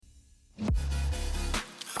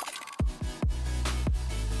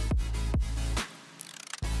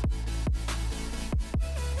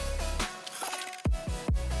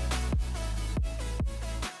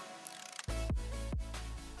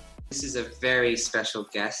This is a very special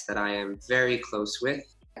guest that I am very close with.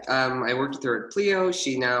 I worked with her at Pleo.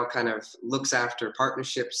 She now kind of looks after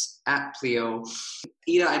partnerships at Pleo.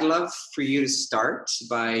 Ida, I'd love for you to start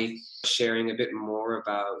by sharing a bit more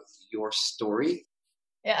about your story.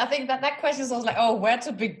 Yeah, I think that question is also like, where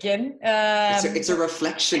to begin? It's a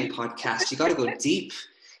reflection podcast. You got to go deep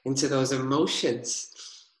into those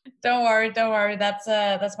emotions. Don't worry.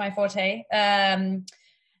 That's my forte.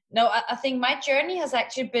 No, I think my journey has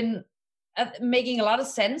actually been making a lot of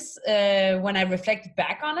sense when I reflected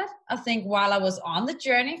back on it. I think while I was on the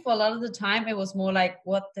journey for a lot of the time, it was more like,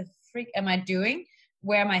 what the freak am I doing?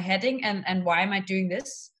 Where am I heading? And why am I doing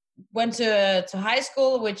this? Went to high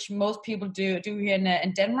school, which most people do here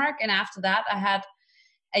in Denmark. And after that, I had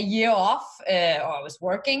a year off, or I was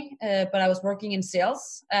working, but I was working in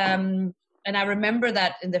sales. And I remember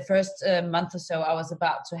that in the first month or so, I was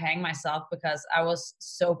about to hang myself because I was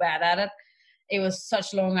so bad at it. It was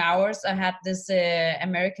such long hours. I had this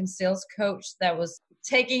American sales coach that was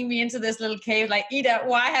taking me into this little cave, like, Ida,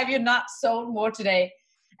 why have you not sold more today?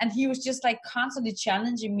 And he was just like constantly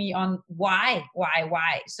challenging me on why.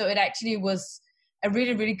 So it actually was a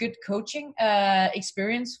really, really good coaching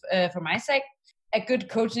experience for my sake. A good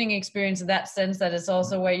coaching experience in that sense that it's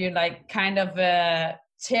also where you like kind of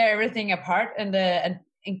tear everything apart and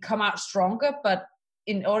come out stronger. But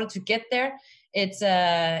in order to get there,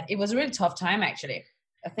 it was a really tough time actually.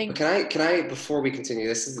 I think. Can I before we continue,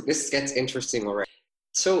 this gets interesting already.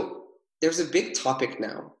 So there's a big topic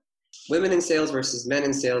now. Women in sales versus men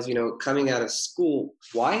in sales, coming out of school.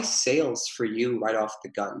 Why sales for you right off the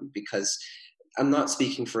gun? Because I'm not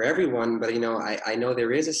speaking for everyone, but I know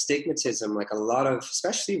there is a stigmatism, like a lot of,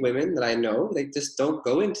 especially women that I know, they just don't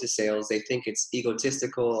go into sales. They think it's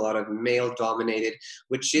egotistical, a lot of male dominated,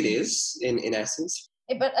 which it is in essence.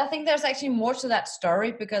 But I think there's actually more to that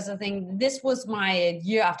story because I think this was my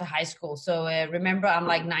year after high school. So remember, I'm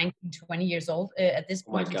like 19, 20 years old at this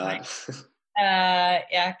point in time.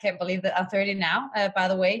 I can't believe that I'm 30 now, by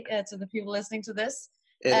the way, to the people listening to this.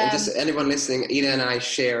 And just anyone listening, Ida and I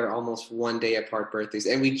share almost one day apart birthdays,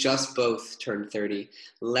 and we just both turned 30.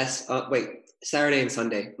 Saturday and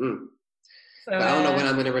Sunday. So, but I don't know when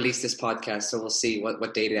I'm going to release this podcast, so we'll see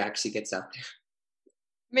what date it actually gets out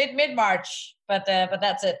there. Mid-March, but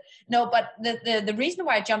that's it. No, but the reason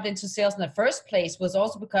why I jumped into sales in the first place was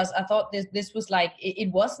also because I thought this was like,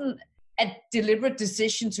 it wasn't a deliberate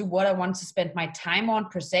decision to what I want to spend my time on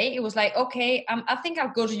per se. It was like, okay, I think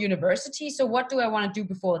I'll go to university. So what do I want to do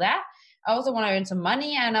before that? I also want to earn some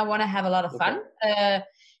money and I want to have a lot of fun.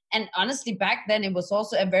 And honestly, back then it was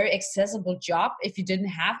also a very accessible job if you didn't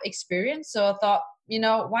have experience. So I thought,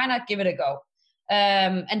 why not give it a go?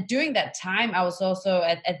 And during that time, I was also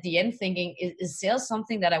at the end thinking, is sales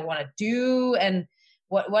something that I want to do? And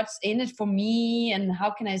what's in it for me? And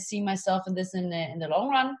how can I see myself in this in the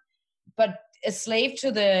long run? But a slave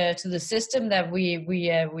to the system that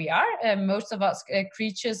we are. Most of us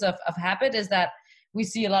creatures of habit is that we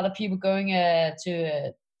see a lot of people going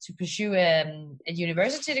to pursue a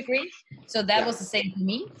university degree. So that was the same for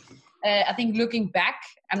me. I think looking back,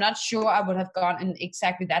 I'm not sure I would have gone in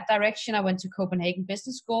exactly that direction. I went to Copenhagen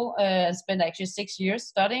Business School and spent actually 6 years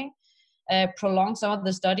studying. Prolonged some of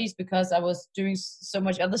the studies because I was doing so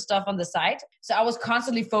much other stuff on the side. So I was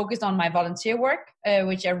constantly focused on my volunteer work,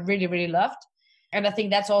 which I really, really loved. And I think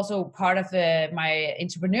that's also part of my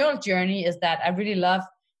entrepreneurial journey is that I really love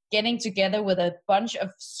getting together with a bunch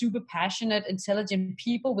of super passionate, intelligent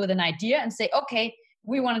people with an idea and say, okay,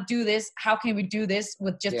 we want to do this. How can we do this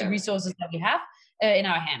with just the resources that we have in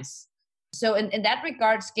our hands? So in that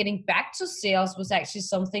regards, getting back to sales was actually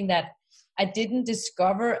something that I didn't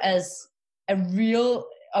discover as a real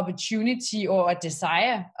opportunity or a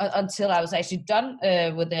desire until I was actually done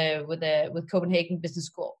with Copenhagen Business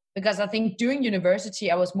School. Because I think during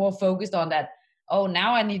university, I was more focused on that. Oh,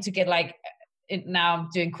 now I need to get now I'm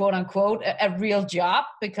doing quote unquote a real job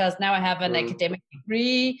because now I have an academic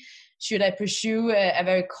degree. Should I pursue a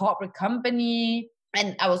very corporate company?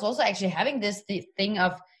 And I was also actually having this thing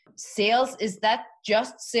of sales. Is that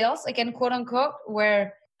just sales again, quote unquote,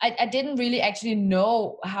 where I didn't really actually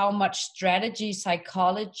know how much strategy,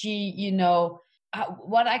 psychology,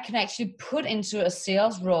 what I can actually put into a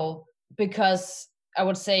sales role, because I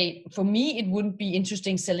would say for me, it wouldn't be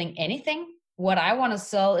interesting selling anything. What I want to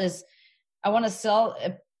sell is I want to sell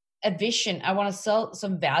a vision. I want to sell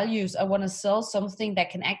some values. I want to sell something that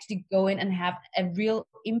can actually go in and have a real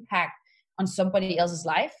impact on somebody else's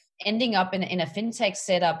life. Ending up in a fintech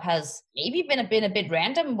setup has maybe been a bit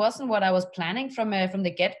random. Wasn't what I was planning from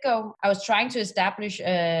the get-go. I was trying to establish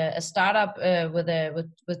a startup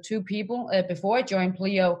with two people before I joined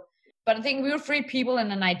Pleo, But I think we were three people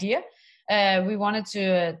in an idea. We wanted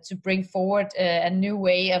to bring forward a new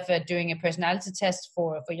way of doing a personality test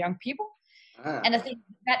for young people. And I think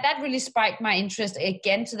that really spiked my interest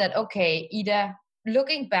again to that, okay, Ida,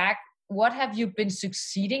 looking back, what have you been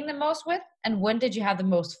succeeding the most with? And when did you have the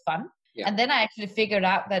most fun? Yeah. And then I actually figured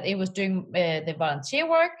out that it was doing the volunteer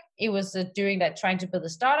work. It was doing that, trying to build a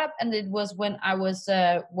startup. And it was when I was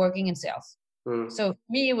working in sales. So for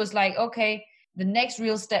me, it was like, okay, the next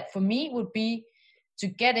real step for me would be to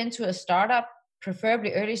get into a startup,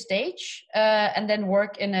 preferably early stage, and then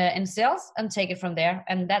work in sales and take it from there.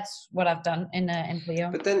 And that's what I've done in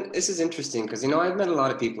Pleo. But then this is interesting because, I've met a lot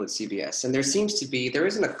of people at CBS, and there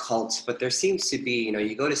isn't a cult, but there seems to be,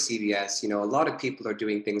 you go to CBS, a lot of people are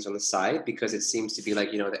doing things on the side because it seems to be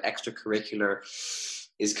like, the extracurricular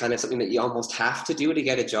is kind of something that you almost have to do to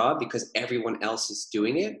get a job because everyone else is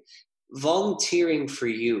doing it. Volunteering for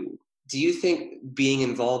you, do you think being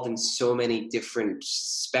involved in so many different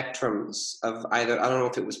spectrums of either, I don't know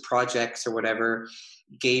if it was projects or whatever,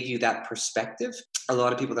 gave you that perspective? A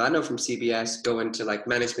lot of people that I know from CBS go into like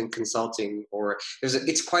management consulting, or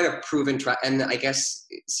it's quite a proven track. And I guess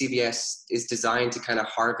CBS is designed to kind of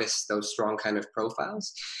harvest those strong kind of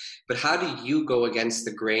profiles. But how do you go against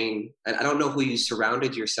the grain? And I don't know who you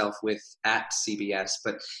surrounded yourself with at CBS,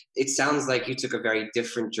 but it sounds like you took a very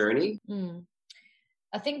different journey.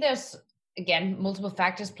 I think there's, again, multiple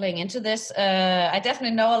factors playing into this. I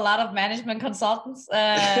definitely know a lot of management consultants.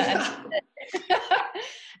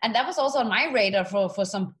 And that was also on my radar for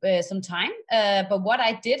some time. But what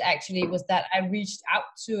I did actually was that I reached out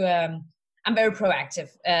to, I'm very proactive.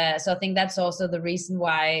 So I think that's also the reason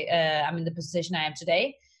why I'm in the position I am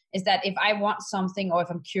today, is that if I want something or if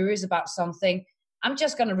I'm curious about something, I'm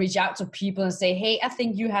just going to reach out to people and say, hey, I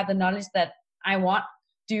think you have the knowledge that I want.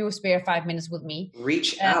 Do you spare 5 minutes with me?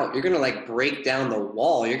 Reach out. You're going to like break down the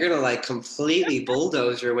wall. You're going to like completely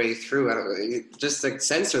bulldoze your way through. Just like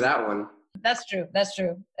censor that one. That's true.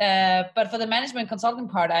 But for the management consulting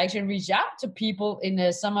part, I actually reached out to people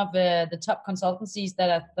in some of the top consultancies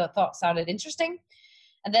that I thought sounded interesting.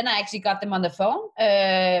 And then I actually got them on the phone.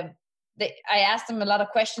 I asked them a lot of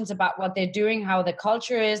questions about what they're doing, how the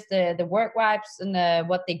culture is, the work vibes, and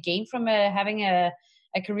what they gain from having a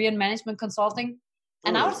career in management consulting.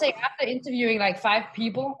 And I would say after interviewing like 5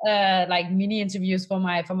 people, like mini interviews for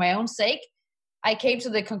my own sake, I came to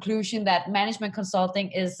the conclusion that management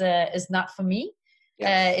consulting is not for me,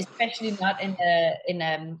 especially not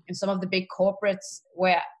in some of the big corporates,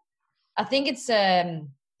 where I think it's a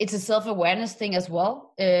self-awareness thing as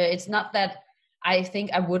well. It's not that I think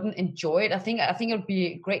I wouldn't enjoy it. I think it would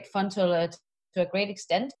be great fun to a great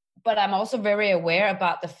extent, but I'm also very aware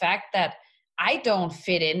about the fact that I don't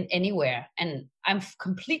fit in anywhere, and I'm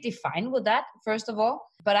completely fine with that, first of all.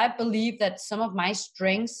 But I believe that some of my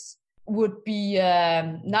strengths would be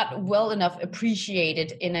not well enough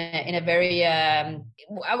appreciated in a very I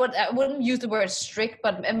wouldn't use the word strict,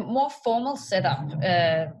 but a more formal setup.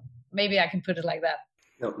 Maybe I can put it like that.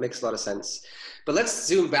 No, it makes a lot of sense. But let's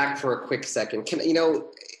zoom back for a quick second.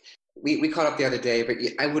 We caught up the other day, but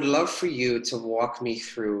I would love for you to walk me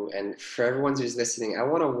through, and for everyone who's listening, I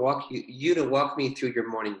want to you to walk me through your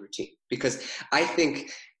morning routine, because I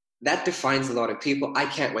think that defines a lot of people. I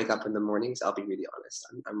can't wake up in the mornings. I'll be really honest.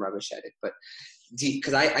 I'm rubbish at it. But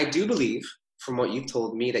because I do believe, from what you've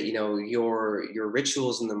told me, that, your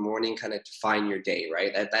rituals in the morning kind of define your day,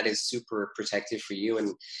 right? That is super protective for you,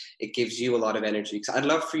 and it gives you a lot of energy. So I'd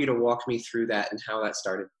love for you to walk me through that and how that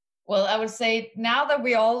started. Well, I would say now that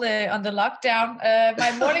we're all on the lockdown,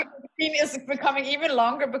 my morning routine is becoming even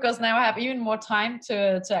longer, because now I have even more time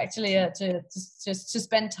to actually to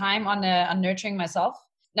spend time on nurturing myself.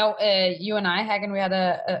 Now, you and I, Hagen, we had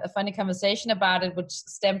a funny conversation about it, which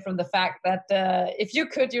stemmed from the fact that if you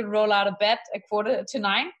could, you'd roll out of bed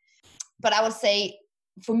 8:45. But I would say,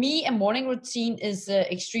 for me, a morning routine is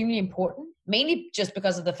extremely important, mainly just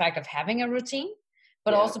because of the fact of having a routine,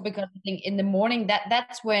 but also because I think in the morning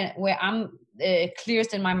that's where I'm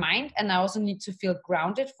clearest in my mind, and I also need to feel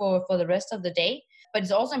grounded for the rest of the day. But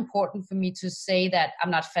it's also important for me to say that I'm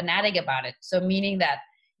not fanatic about it. So meaning that,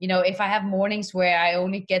 if I have mornings where I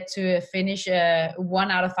only get to finish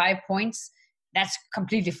 1 out of 5 points, that's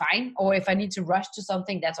completely fine. Or if I need to rush to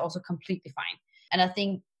something, that's also completely fine. And I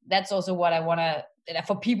think that's also what I want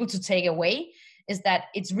for people to take away, is that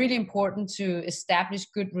it's really important to establish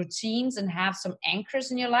good routines and have some anchors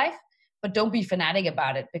in your life, but don't be fanatic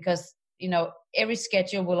about it, because, every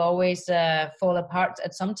schedule will always fall apart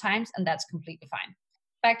at some times, and that's completely fine.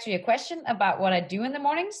 Back to your question about what I do in the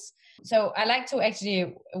mornings. So I like to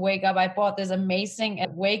actually wake up. I bought this amazing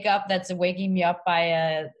wake up that's waking me up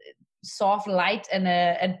by soft light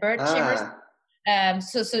and bird chirpers.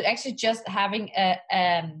 So actually just having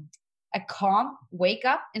a calm wake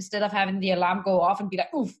up instead of having the alarm go off and be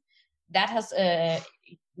like, oof, that has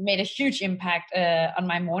made a huge impact on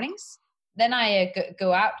my mornings. Then I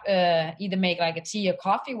go out, either make like a tea or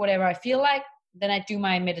coffee, whatever I feel like. Then I do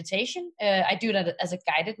my meditation. I do that as a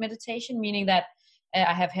guided meditation, meaning that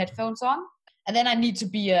I have headphones on. And then I need to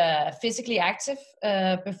be physically active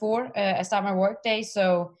before I start my work day.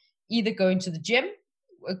 So either going to the gym,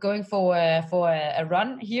 going for a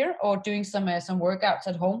run here, or doing some workouts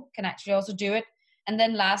at home can actually also do it. And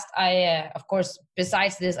then last, I of course,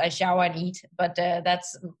 besides this, I shower and eat. But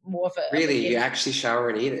that's more of a really. You actually shower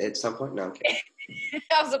and eat at some point? No, okay.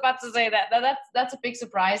 I was about to say that. That's a big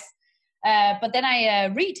surprise. But then I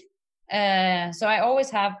read. So I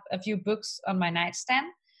always have a few books on my nightstand.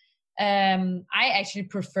 I actually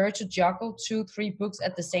prefer to juggle 2-3 books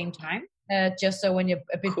at the same time, just so when you're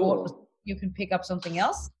a bit bored, you can pick up something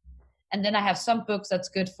else. And then I have some books that's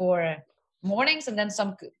good for mornings, and then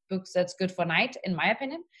some books that's good for night, in my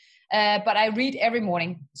opinion. But I read every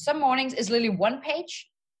morning. Some mornings is literally 1 page,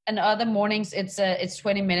 and other mornings it's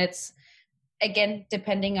 20 minutes. Again,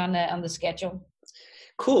 depending on the schedule.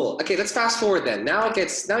 Cool. Okay, let's fast forward then. Now it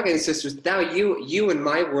gets sisters. Now you and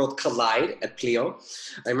my world collide at Pleo.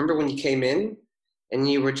 I remember when you came in, and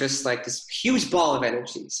you were just like this huge ball of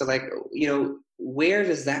energy. So like, where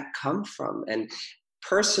does that come from? And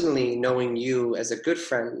personally, knowing you as a good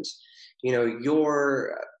friend,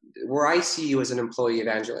 where I see you as an employee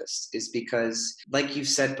evangelist is because, like you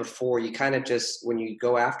said before, you kind of just, when you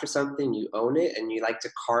go after something, you own it and you like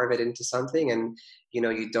to carve it into something. And,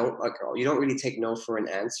 you don't really take no for an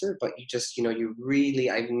answer, but you just,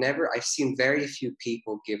 I've seen very few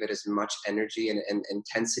people give it as much energy and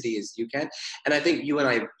intensity as you can. And I think you and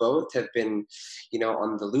I both have been,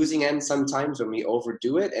 on the losing end sometimes when we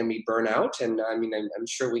overdo it and we burn out. And I mean, I'm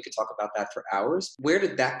sure we could talk about that for hours. Where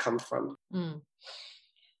did that come from?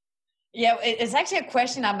 Yeah, it's actually a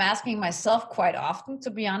question I'm asking myself quite often, to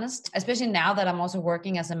be honest, especially now that I'm also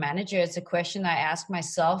working as a manager. It's a question I ask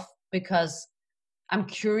myself because I'm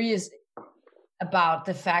curious about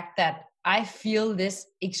the fact that I feel this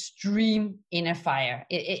extreme inner fire.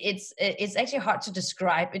 It's actually hard to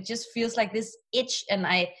describe. It just feels like this itch, and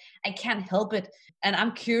I can't help it. And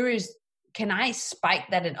I'm curious, can I spike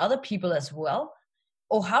that in other people as well?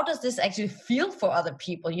 Or how does this actually feel for other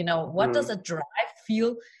people? What does a drive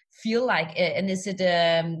feel like? And is it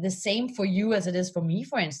the same for you as it is for me,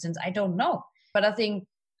 for instance? I don't know. But I think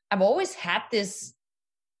I've always had this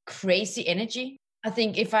crazy energy. I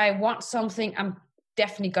think if I want something, I'm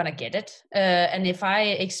definitely going to get it. And if I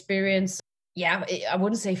experience, I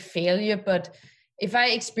wouldn't say failure, but if I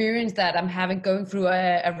experience that I'm going through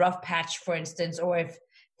a rough patch, for instance, or if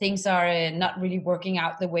things are not really working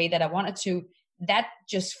out the way that I wanted to, that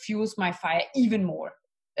just fuels my fire even more.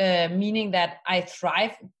 Meaning that I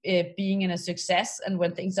thrive being in a success and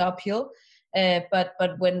when things are uphill. But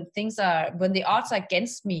when the odds are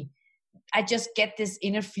against me, I just get this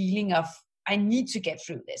inner feeling of, I need to get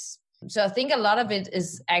through this. So I think a lot of it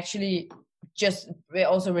is actually just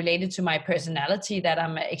also related to my personality, that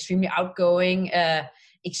I'm extremely outgoing,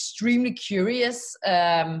 extremely curious.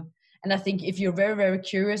 And I think if you're very, very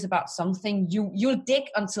curious about something, you'll dig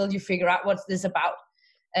until you figure out what's this about.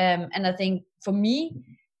 And I think for me,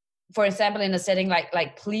 for example, in a setting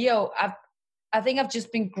like Pleo, I think I've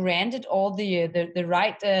just been granted all the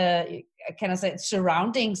right,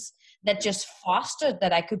 surroundings that just fostered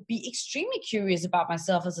that I could be extremely curious about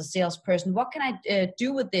myself as a salesperson. What can I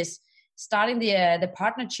do with this? Starting the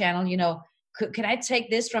partner channel, can I take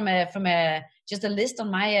this from just a list on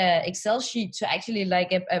my Excel sheet to actually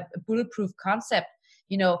like a bulletproof concept?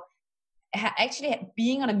 Actually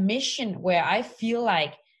being on a mission where I feel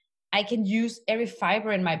like I can use every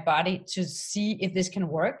fiber in my body to see if this can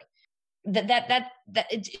work. That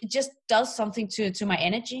it just does something to my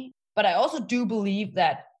energy. But I also do believe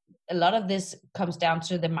that a lot of this comes down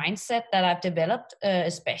to the mindset that I've developed,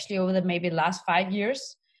 especially over the maybe last 5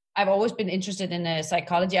 years. I've always been interested in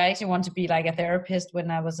psychology. I actually wanted to be like a therapist when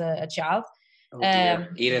I was a child. Oh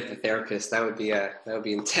dear. Edith, the therapist, that would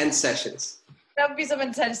be intense sessions. That would be some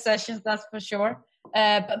intense sessions, that's for sure.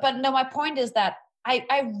 But no, my point is that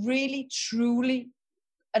I really, truly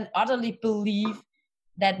and utterly believe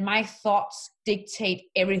that my thoughts dictate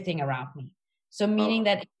everything around me. So meaning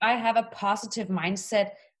that if I have a positive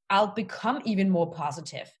mindset, I'll become even more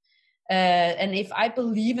positive. And if I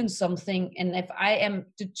believe in something, and if I am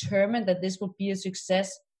determined that this will be a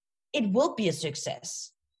success, it will be a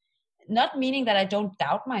success. Not meaning that I don't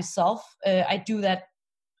doubt myself. I do that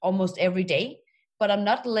almost every day. but I'm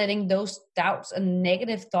not letting those doubts and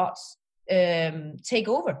negative thoughts take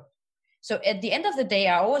over. So at the end of the day,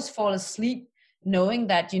 I always fall asleep knowing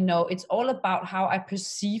that, it's all about how I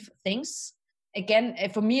perceive things. Again,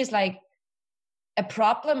 for me, it's like a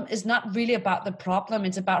problem is not really about the problem.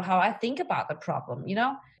 It's about how I think about the problem,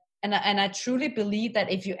 And I truly believe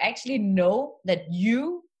that if you actually know that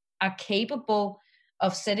you are capable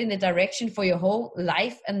of setting the direction for your whole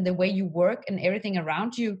life and the way you work and everything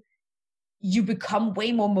around you, you become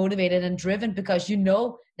way more motivated and driven because you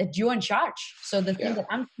know that you're in charge. So the thing that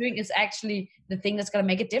I'm doing is actually the thing that's going to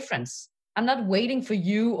make a difference. I'm not waiting for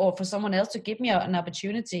you or for someone else to give me an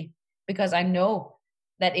opportunity, because I know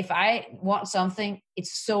that if I want something,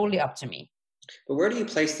 it's solely up to me. But where do you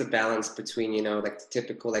place the balance between, like the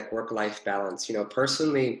typical like work-life balance?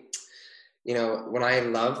 Personally, when I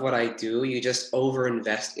love what I do, you just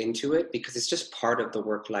over-invest into it because it's just part of the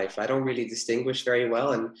work life. I don't really distinguish very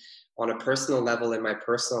well. And on a personal level in my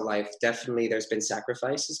personal life, definitely there's been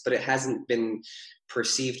sacrifices, but it hasn't been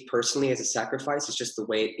perceived personally as a sacrifice. It's just the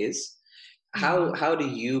way it is. How do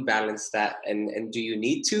you balance that? And do you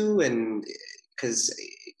need to? And because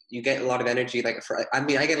you get a lot of energy,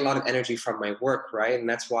 I get a lot of energy from my work, right? And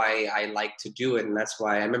that's why I like to do it. And that's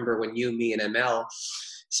why I remember when me and ML,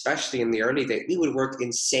 especially in the early days, we would work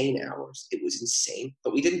insane hours. It was insane,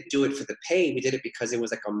 but we didn't do it for the pay. We did it because it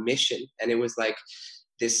was like a mission, and it was like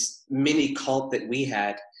this mini cult that we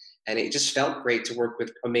had, and it just felt great to work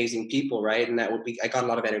with amazing people, right? And I got a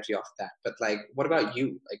lot of energy off that. But what about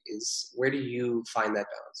you? Where do you find that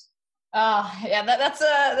balance?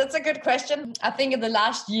 That's a good question. I think in the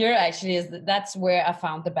last year, actually, that's where I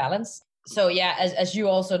found the balance. So yeah, as you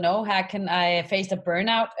also know, I faced a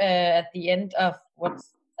burnout at the end of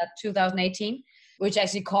 2018, which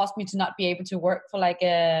actually caused me to not be able to work for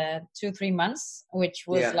 2-3 months, which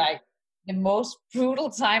was the most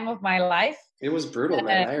brutal time of my life. It was brutal,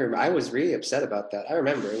 man. I was really upset about that. I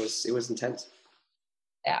remember it was intense.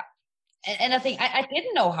 Yeah. And I think I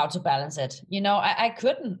didn't know how to balance it. I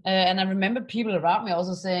couldn't. And I remember people around me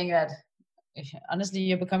also saying that, honestly,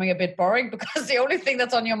 you're becoming a bit boring because the only thing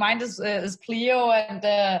that's on your mind is Pleo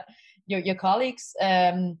and your colleagues.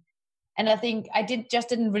 And I think I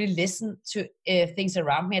didn't really listen to things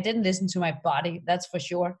around me. I didn't listen to my body, that's for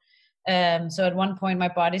sure. So at one point, my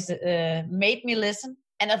body made me listen.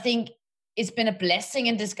 And I think it's been a blessing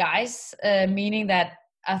in disguise, meaning that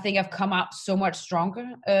I think I've come out so much stronger,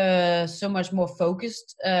 so much more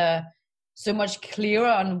focused, so much clearer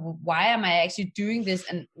on why am I actually doing this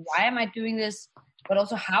and why am I doing this, but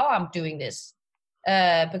also how I'm doing this.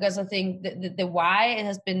 Because I think the why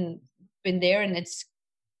has been there, and it's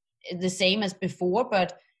the same as before,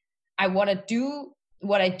 but I want to do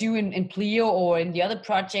what I do in Pleo or in the other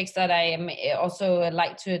projects that I am also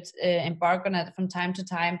like to embark on it from time to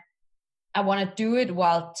time. I want to do it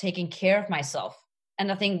while taking care of myself.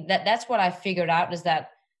 And I think that's what I figured out, is that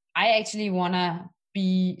I actually want to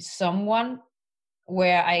be someone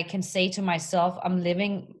where I can say to myself, I'm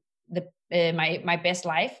living my best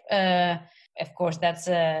life. Of course, that's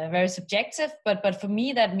very subjective, but for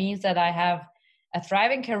me, that means that I have a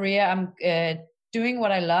thriving career. I'm doing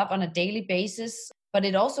what I love on a daily basis, but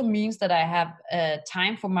it also means that I have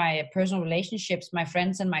time for my personal relationships, my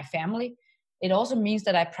friends and my family. It also means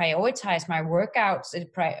that I prioritize my workouts,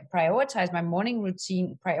 prioritize my morning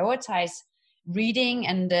routine, prioritize reading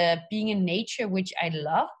and being in nature, which I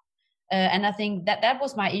love. And I think that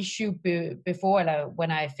was my issue before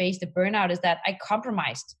when I faced the burnout, is that I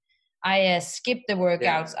compromised. I skipped the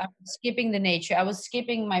workouts. I was skipping the nature. I was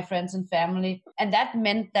skipping my friends and family. And that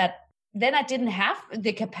meant that then I didn't have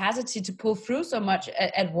the capacity to pull through so much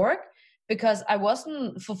at work because I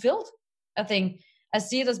wasn't fulfilled. I think I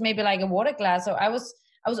see it as maybe like a water glass. So I was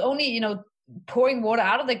only, pouring water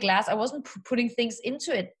out of the glass. I wasn't putting things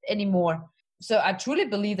into it anymore. So I truly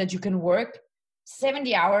believe that you can work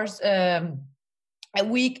 70 hours a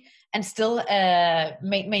week and still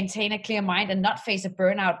maintain a clear mind and not face a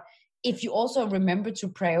burnout if you also remember to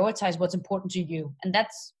prioritize what's important to you. And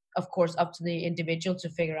that's, of course, up to the individual to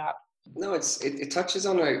figure out. No, it touches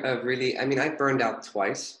on a really, I burned out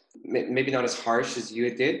twice, maybe not as harsh as you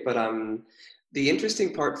did, but the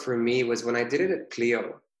interesting part for me was when I did it at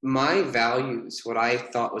Pleo, my values, what I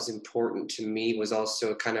thought was important to me was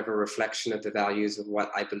also kind of a reflection of the values of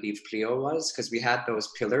what I believed Pleo was, because we had those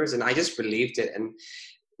pillars and I just believed it. And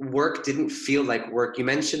work didn't feel like work. You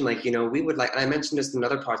mentioned we would and I mentioned this in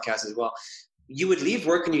another podcast as well. You would leave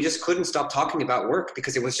work and you just couldn't stop talking about work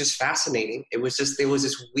because it was just fascinating. There was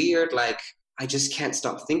this weird, I just can't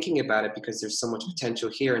stop thinking about it because there's so much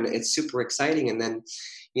potential here and it's super exciting. And then,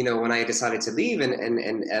 you know, when I decided to leave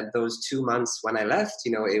and those 2 months when I left,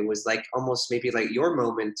 you know, it was like almost maybe like your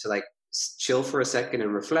moment to like chill for a second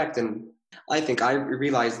and reflect. And I think I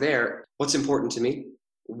realized there what's important to me.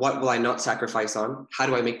 What will I not sacrifice on? How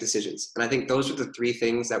do I make decisions? And I think those are the three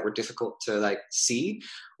things that were difficult to like see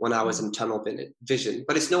when I was in tunnel vision.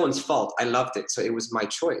 But it's no one's fault. I loved it. So it was my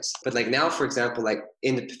choice. But like now, for example, like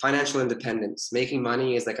in the financial independence, making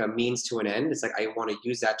money is like a means to an end. It's like I want to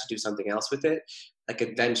use that to do something else with it. Like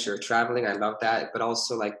adventure, traveling, I love that. But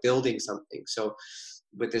also like building something. So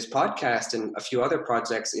with this podcast and a few other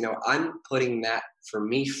projects, you know, I'm putting that for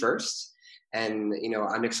me first. And, you know,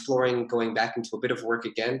 I'm exploring going back into a bit of work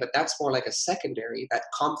again, but that's more like a secondary that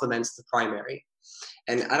complements the primary.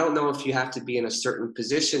 And I don't know if you have to be in a certain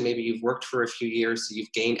position. Maybe you've worked for a few years, so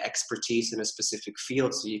you've gained expertise in a specific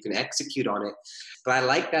field so you can execute on it. But I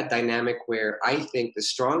like that dynamic where I think the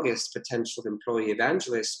strongest potential employee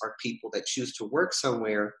evangelists are people that choose to work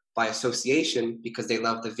somewhere by association because they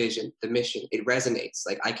love the vision, the mission. It resonates.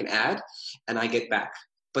 Like I can add and I get back.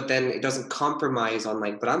 But then it doesn't compromise on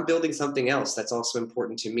like, but I'm building something else that's also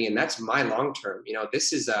important to me. And that's my long term. You know,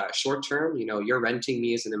 this is a short term. You know, you're renting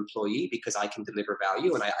me as an employee because I can deliver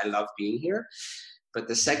value and I love being here. But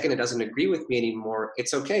the second it doesn't agree with me anymore,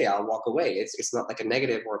 it's okay. I'll walk away. It's not like a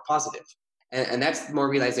negative or a positive. And that's more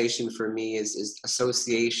realization for me is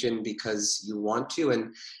association because you want to.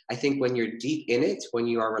 And I think when you're deep in it, when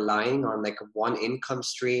you are relying on like one income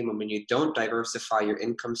stream and when you don't diversify your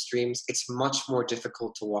income streams, it's much more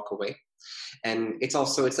difficult to walk away. And it's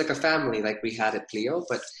like a family like we had at Pleo,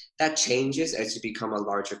 but that changes as you become a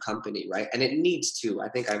larger company, right? And it needs to, I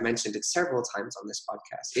think I've mentioned it several times on this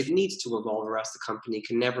podcast, it needs to evolve or else the company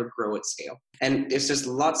can never grow at scale. And it's just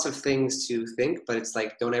lots of things to think, but it's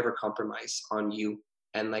like, don't ever compromise on you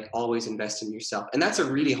and like always invest in yourself. And that's a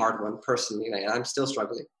really hard one personally. And I'm still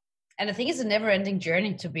struggling. And I think it's a never-ending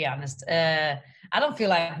journey, to be honest. I don't feel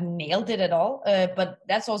like I've nailed it at all, but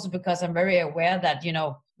that's also because I'm very aware that, you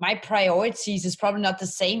know, my priorities is probably not the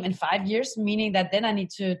same in 5 years, meaning that then I need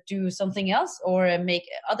to do something else or make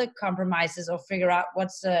other compromises or figure out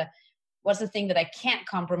what's the thing that I can't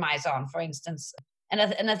compromise on, for instance. And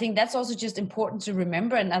I think that's also just important to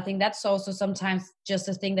remember. And I think that's also sometimes just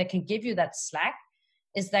a thing that can give you that slack.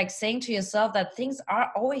 It's like saying to yourself that things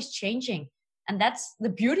are always changing. And that's the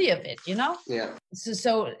beauty of it, you know? Yeah.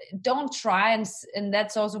 So don't try. And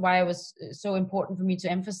that's also why it was so important for me to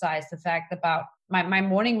emphasize the fact about my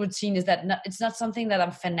morning routine is that it's not something that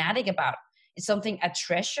I'm fanatic about. It's something I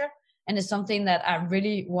treasure and it's something that I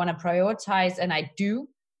really want to prioritize and I do.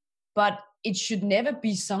 But it should never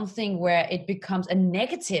be something where it becomes a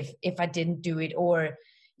negative if I didn't do it or,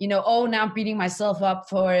 you know, oh, now I'm beating myself up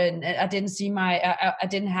for it. I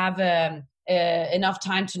didn't have enough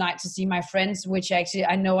time tonight to see my friends, which actually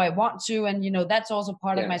I know I want to. And, you know, that's also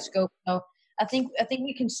part of my scope. So I think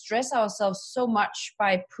we can stress ourselves so much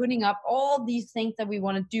by putting up all these things that we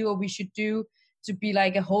want to do or we should do to be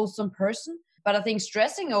like a wholesome person. But I think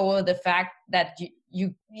stressing over the fact that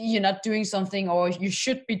you're not doing something or you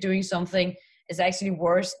should be doing something is actually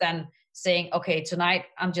worse than saying, okay, tonight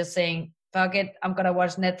I'm just saying, fuck it, I'm going to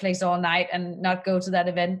watch Netflix all night and not go to that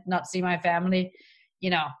event, not see my family.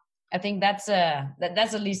 You know, I think that's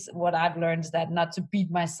at least what I've learned, is that not to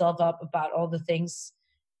beat myself up about all the things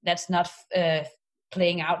that's not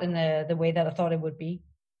playing out in the way that I thought it would be.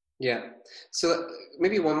 Yeah. So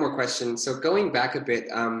maybe one more question. So going back a bit,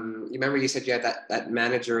 you remember you said you had that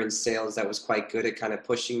manager in sales that was quite good at kind of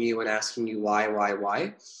pushing you and asking you why?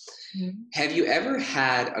 Mm-hmm. Have you ever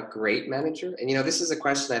had a great manager? And, you know, this is a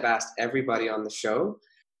question I've asked everybody on the show.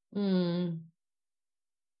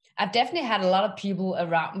 I've definitely had a lot of people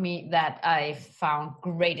around me that I found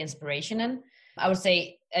great inspiration in. I would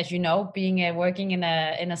say, as you know, being working in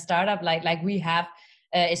a startup like we have,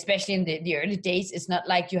 especially in the early days, it's not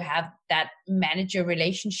like you have that manager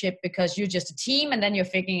relationship because you're just a team and then you're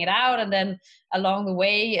figuring it out. And then along the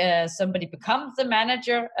way, somebody becomes the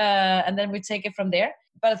manager and then we take it from there.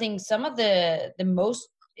 But I think some of the most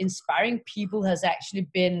inspiring people has actually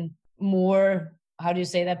been more, how do you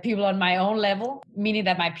say that, people on my own level, meaning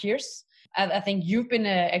that my peers. I think you've been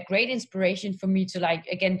a great inspiration for me to like,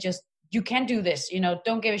 again, just, you can do this, you know,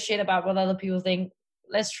 don't give a shit about what other people think.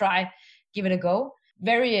 Let's try, give it a go.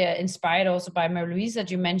 Very inspired also by Marie-Louise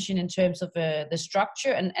that you mentioned in terms of the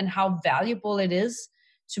structure and how valuable it is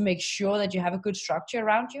to make sure that you have a good structure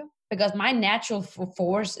around you. Because my natural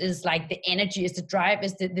force is like the energy, is the drive,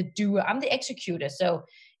 is the doer. I'm the executor. So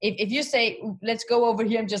if you say, let's go over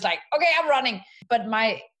here, I'm just like, okay, I'm running. But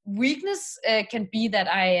my weakness can be that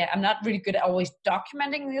I'm not really good at always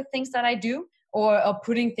documenting the things that I do, or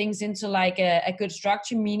putting things into like a good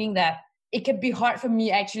structure, meaning that it can be hard for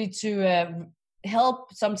me actually to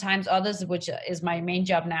help sometimes others, which is my main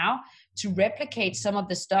job now, to replicate some of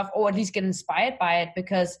the stuff, or at least get inspired by it,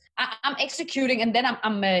 because I'm executing, and then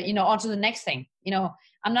I'm on to the next thing.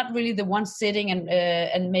 I'm not really the one sitting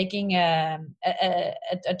and making a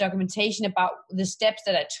documentation about the steps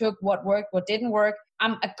that I took, what worked, what didn't work.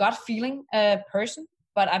 I'm a gut feeling person,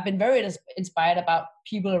 but I've been very inspired about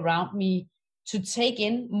people around me to take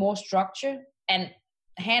in more structure, and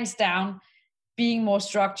hands down, being more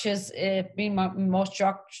structured,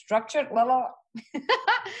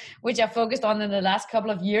 which I focused on in the last couple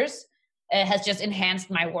of years, has just enhanced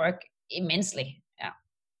my work immensely. Yeah.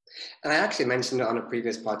 And I actually mentioned it on a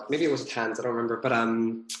previous podcast. Maybe it was with Hans, I don't remember. But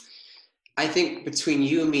I think between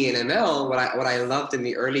you, me, and ML, what I loved in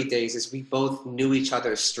the early days is we both knew each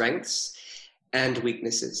other's strengths and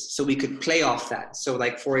weaknesses, so we could play off that. So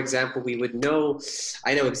like, for example,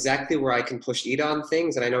 I know exactly where I can push Ida on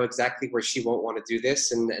things, and I know exactly where she won't want to do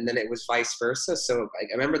this, and then it was vice versa. So I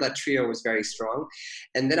remember that trio was very strong.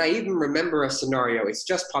 And then I even remember a scenario, it's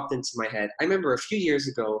just popped into my head. I remember a few years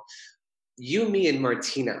ago, you, me, and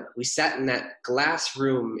Martina, we sat in that glass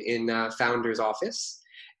room in Founder's office,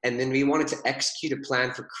 and then we wanted to execute a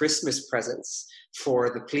plan for Christmas presents for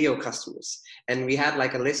the Pleo customers. And we had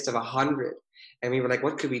like a list of 100. And we were like,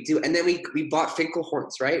 what could we do? And then we bought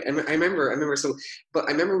Finkelhorns, right? And I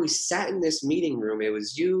remember we sat in this meeting room. It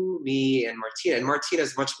was you, me, and Martina. And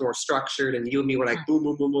Martina's much more structured, and you and me were like, boom,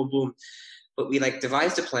 boom, boom, boom, boom. But we like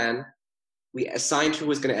devised a plan. We assigned who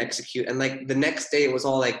was going to execute. And like the next day, it was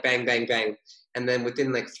all like bang, bang, bang. And then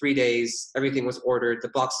within like 3 days, everything was ordered. The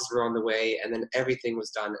boxes were on the way, and then everything was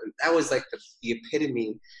done. And that was like the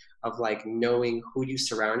epitome of like knowing who you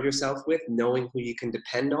surround yourself with, knowing who you can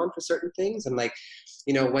depend on for certain things. And like,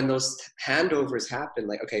 when those handovers happen,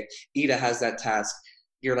 like, okay, Ida has that task,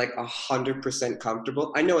 you're like 100%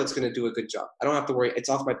 comfortable. I know it's going to do a good job. I don't have to worry. It's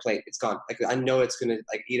off my plate. It's gone. Like, I know it's going to,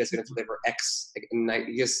 like, Ida's going to deliver X. And I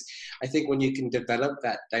think when you can develop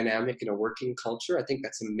that dynamic in a working culture, I think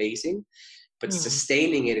that's amazing. But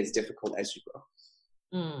sustaining it is difficult as you grow.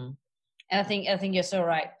 And I think you're so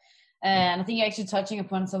right. And I think you're actually touching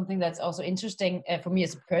upon something that's also interesting for me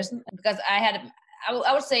as a person, because I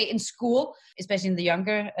would say in school, especially in the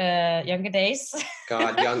younger days.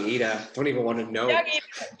 God, young Ida, don't even want to know. Young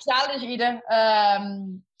Ida, childish Ida.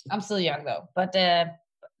 I'm still young though, but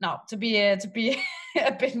no. To be a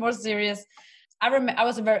bit more serious, I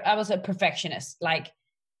was a perfectionist, like.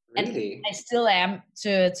 Really? And I still am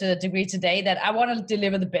to a degree today, that I want to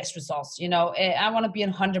deliver the best results. I want to be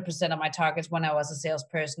 100% of my targets when I was a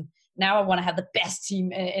salesperson. Now I want to have the best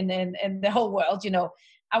team in the whole world.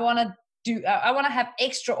 I want to have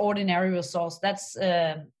extraordinary results. That's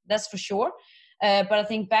for sure. But I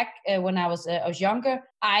think back when I was younger,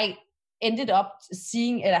 I ended up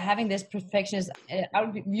having this perfectionist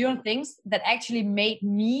view on things that actually made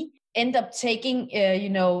me end up taking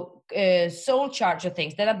sole charge of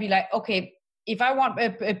things. Then I'd be like, okay, if I want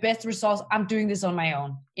best results, I'm doing this on my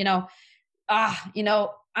own.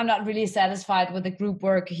 I'm not really satisfied with the group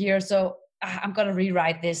work here, so I'm gonna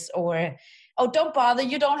rewrite this. Or, oh, don't bother,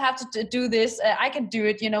 you don't have to do this, I can do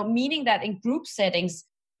it. Meaning that in group settings,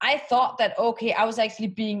 I thought that, okay, I was actually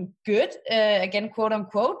being good, again, quote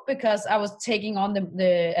unquote, because I was taking on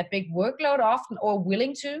a big workload often, or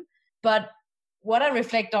willing to. But what I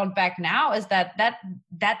reflect on back now is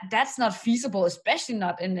that's not feasible, especially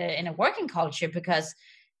not in a working culture, because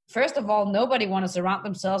first of all, nobody wants to surround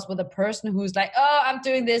themselves with a person who's like, oh, I'm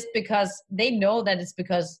doing this because they know that it's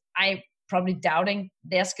because I probably doubting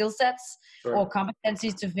their skill sets or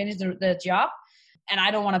competencies to finish the job. And I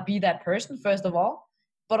don't want to be that person, first of all,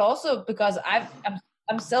 but also because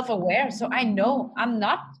I'm self-aware. So I know I'm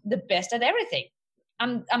not the best at everything.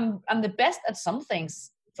 I'm the best at some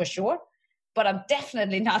things for sure, but I'm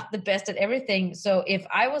definitely not the best at everything. So if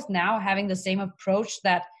I was now having the same approach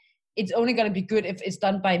that it's only going to be good if it's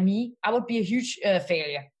done by me, I would be a huge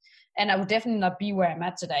failure. And I would definitely not be where I'm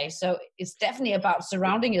at today. So it's definitely about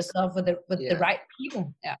surrounding yourself with the right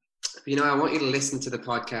people. Yeah. I want you to listen to the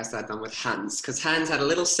podcast I've done with Hans, because Hans had a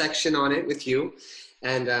little section on it with you.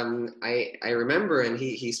 And I remember, and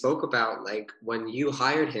he spoke about, like, when you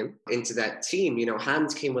hired him into that team,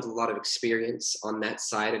 Hans came with a lot of experience on that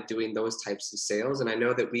side of doing those types of sales. And I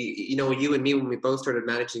know that you and me, when we both started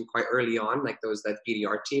managing quite early on, like that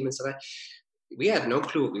BDR team and stuff like that, we had no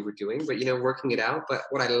clue what we were doing, but, working it out. But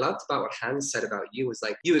what I loved about what Hans said about you was,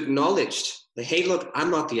 like, you acknowledged that, hey, look, I'm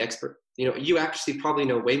not the expert. You actually probably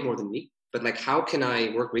know way more than me, but, like, how can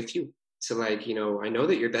I work with you? to like, you know, I know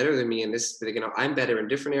that you're better than me in this, you know, I'm better in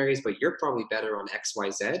different areas, but you're probably better on X, Y,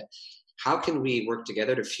 Z. How can we work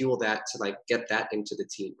together to fuel that, to like get that into the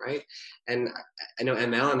team, right? And I know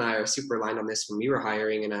ML and I are super aligned on this when we were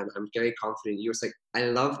hiring, and I'm very confident. You was like, I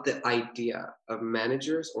love the idea of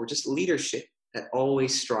managers or just leadership that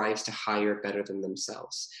always strives to hire better than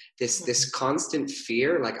themselves. This constant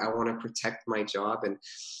fear, like I want to protect my job, and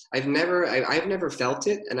I've never felt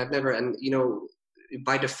it, and you know,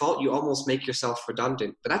 by default you almost make yourself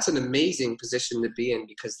redundant, but that's an amazing position to be in,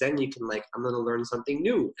 because then you can like, I'm going to learn something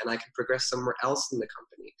new and I can progress somewhere else in the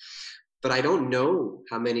company. But I don't know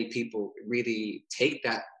how many people really take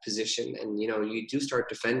that position, and you know, you do start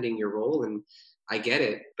defending your role, and I get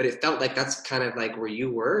it, but it felt like that's kind of like where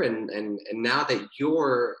you were, and now that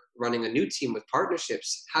you're running a new team with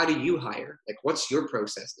partnerships, how do you hire? Like, what's your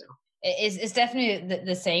process now? It's definitely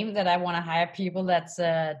the same, that I want to hire people that's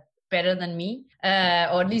better than me,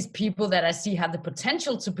 or at least people that I see have the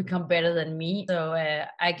potential to become better than me. So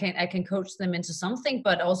I can coach them into something,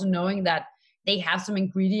 but also knowing that they have some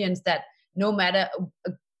ingredients that no matter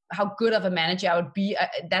how good of a manager I would be,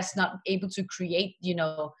 that's not able to create, you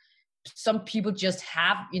know. Some people just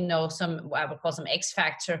have, you know, some, what I would call some X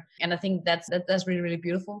factor, and I think that's really, really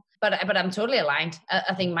beautiful. But I'm totally aligned.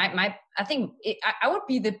 I think I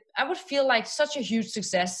would feel like such a huge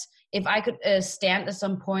success if I could stand at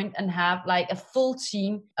some point and have like a full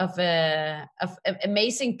team of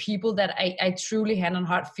amazing people that I truly hand on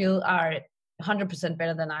heart feel are 100%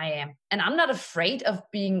 better than I am. And I'm not afraid of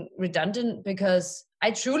being redundant, because I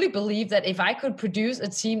truly believe that if I could produce a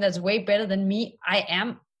team that's way better than me, I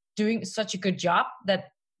am doing such a good job.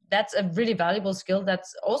 That's a really valuable skill that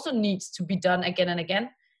also needs to be done again and again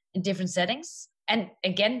in different settings. And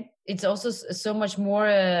again, it's also so much more,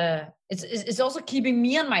 it's also keeping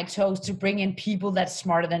me on my toes to bring in people that's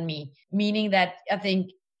smarter than me, meaning that I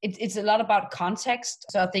think it's a lot about context.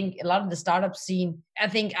 So I think a lot of the startup scene, I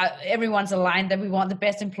think everyone's aligned that we want the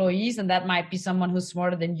best employees, and that might be someone who's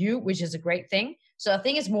smarter than you, which is a great thing. So I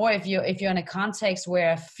think it's more if you're in a context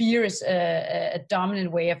where fear is a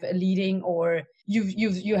dominant way of leading, or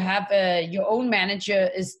you have your own manager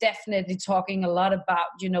is definitely talking a lot about,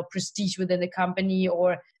 you know, prestige within the company,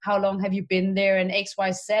 or how long have you been there, and X,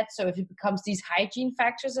 Y, Z. So if it becomes these hygiene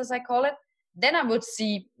factors, as I call it, then I would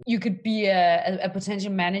see you could be a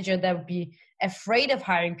potential manager that would be afraid of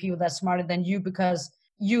hiring people that's smarter than you, because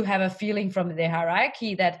you have a feeling from the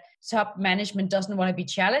hierarchy that top management doesn't want to be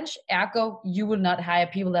challenged. Ergo, you will not hire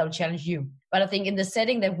people that will challenge you. But I think in the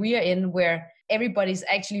setting that we are in, where everybody's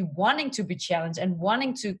actually wanting to be challenged and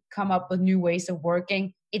wanting to come up with new ways of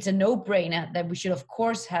working, it's a no-brainer that we should, of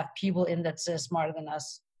course, have people in that's smarter than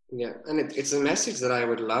us. Yeah, and it's a message that I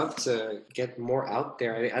would love to get more out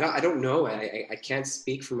there. I don't know. I can't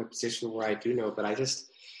speak from a position where I do know, but I just,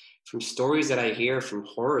 from stories that I hear, from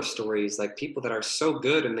horror stories, like people that are so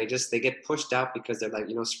good and they get pushed out because they're like,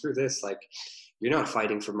 you know, screw this. Like, you're not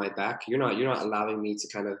fighting for my back. You're not allowing me to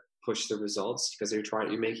kind of push the results, because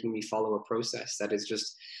you're making me follow a process that is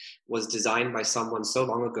just was designed by someone so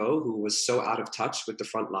long ago who was so out of touch with the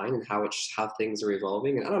front line and how things are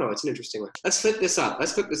evolving. And I don't know, it's an interesting one. Let's flip this up.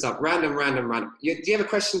 Random. Do you have a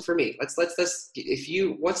question for me?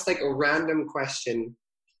 What's like a random question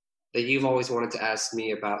that you've always wanted to ask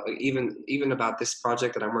me about, even about this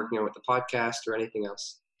project that I'm working on with the podcast, or anything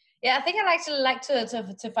else? Yeah, I think I'd actually like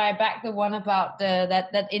to fire back the one about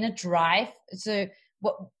that inner drive. So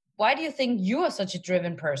why do you think you are such a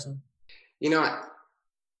driven person? You know,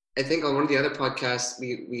 I think on one of the other podcasts,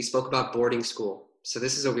 we spoke about boarding school. So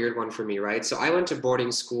this is a weird one for me, right? So I went to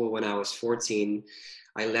boarding school when I was 14.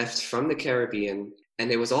 I left from the Caribbean,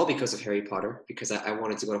 and it was all because of Harry Potter, because I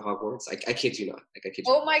wanted to go to Hogwarts. I kid you not. Like, I kid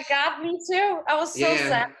you. Oh my God, me too. I was so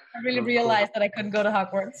sad. I really realized that I couldn't go to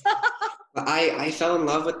Hogwarts. I fell in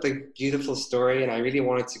love with the beautiful story, and I really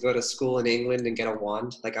wanted to go to school in England and get a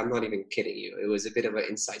wand. Like, I'm not even kidding you. It was a bit of an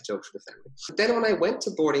inside joke for the family. But then when I went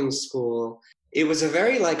to boarding school, it was a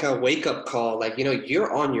very like a wake-up call. Like, you know,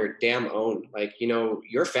 you're on your damn own. Like, you know,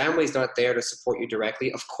 your family's not there to support you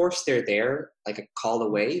directly. Of course they're there, like a call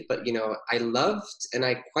away. But, you know, I loved, and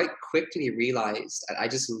I quite quickly realized, I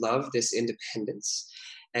just love this independence.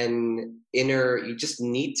 And you just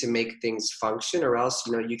need to make things function, or else,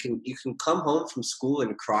 you know, you can come home from school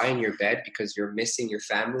and cry in your bed because you're missing your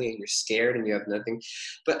family and you're scared and you have nothing.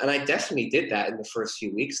 And I definitely did that in the first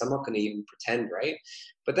few weeks. I'm not going to even pretend, right?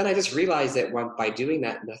 But then I just realized that by doing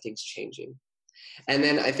that, nothing's changing. And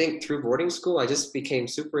then I think through boarding school, I just became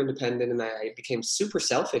super independent, and I became super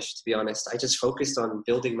selfish, to be honest. I just focused on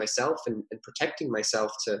building myself and protecting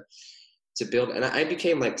myself to to build. And I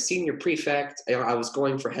became like senior prefect. I was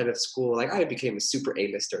going for head of school. Like I became a super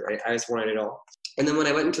A-lister, right? I just wanted it all. And then when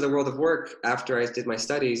I went into the world of work after I did my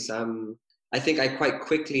studies, I think I quite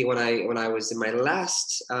quickly, when I was in my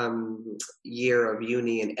last year of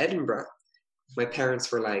uni in Edinburgh, my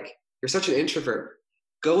parents were like, "You're such an introvert.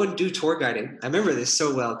 Go and do tour guiding." I remember this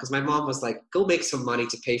so well because my mom was like, "Go make some money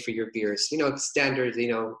to pay for your beers." Standard,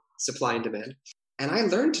 supply and demand. And I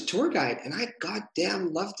learned to tour guide, and I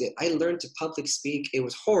goddamn loved it. I learned to public speak. It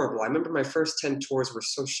was horrible. I remember my first 10 tours were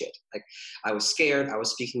so shit. Like, I was scared. I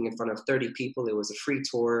was speaking in front of 30 people. It was a free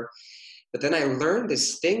tour. But then I learned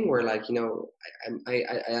this thing where, like,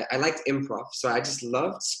 I liked improv. So I just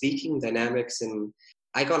loved speaking dynamics, and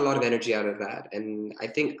I got a lot of energy out of that. And I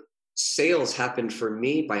think sales happened for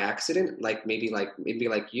me by accident, maybe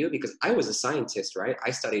like you, because I was a scientist, right?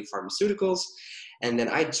 I studied pharmaceuticals. And then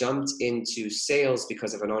I jumped into sales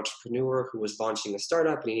because of an entrepreneur who was launching a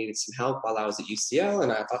startup and he needed some help while I was at UCL.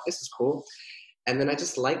 And I thought, this is cool. And then I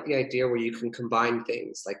just like the idea where you can combine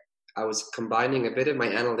things. Like, I was combining a bit of my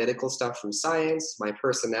analytical stuff from science, my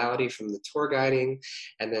personality from the tour guiding,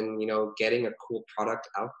 and then, getting a cool product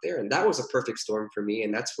out there. And that was a perfect storm for me.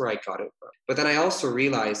 And that's where I got it from. But then I also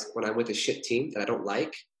realized when I'm with a shit team that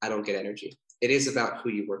I don't get energy. It is about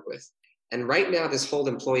who you work with. And right now, this whole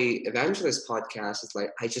employee evangelist podcast is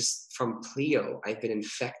like, from Pleo, I've been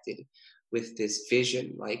infected with this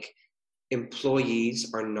vision. Like, employees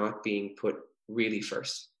are not being put really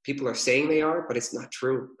first. People are saying they are, but it's not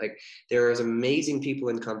true. Like, there is amazing people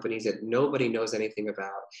in companies that nobody knows anything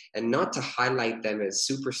about, and not to highlight them as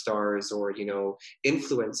superstars or,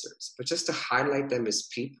 influencers, but just to highlight them as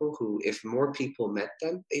people who, if more people met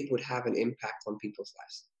them, they would have an impact on people's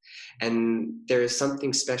lives. And there is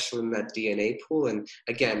something special in that DNA pool. And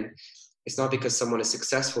again, it's not because someone is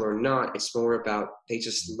successful or not. It's more about they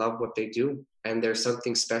just love what they do. And there's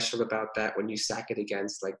something special about that when you stack it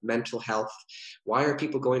against like mental health. Why are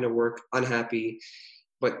people going to work unhappy?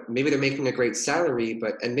 But maybe they're making a great salary,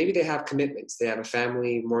 and maybe they have commitments. They have a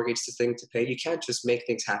family, mortgage to pay. You can't just make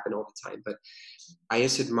things happen all the time. But I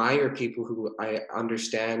just admire people who I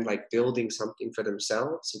understand like building something for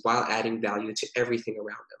themselves while adding value to everything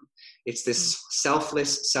around them. It's this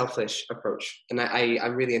selfish approach. And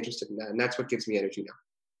I'm really interested in that. And that's what gives me energy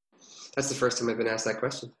now. That's the first time I've been asked that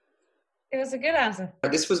question. It was a good answer.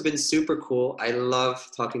 This has been super cool. I love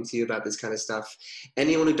talking to you about this kind of stuff.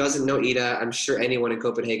 Anyone who doesn't know Ida, I'm sure anyone in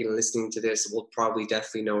Copenhagen listening to this will probably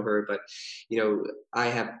definitely know her. But, I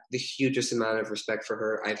have the hugest amount of respect for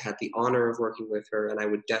her. I've had the honor of working with her, and I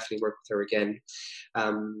would definitely work with her again.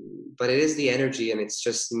 But it is the energy, and it's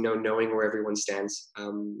just, knowing where everyone stands.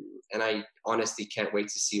 And I honestly can't wait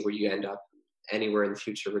to see where you end up anywhere in the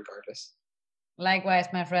future, regardless. Likewise,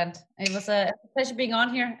 my friend. It was a pleasure being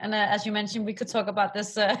on here. And as you mentioned, we could talk about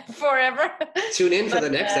this forever. Tune in for the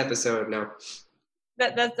next episode now.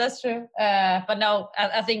 That's true. But no,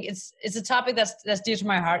 I think it's a topic that's dear to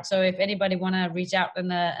my heart. So if anybody want to reach out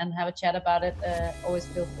and have a chat about it, always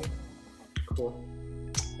feel free. Cool.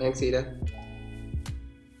 Thanks, Ida.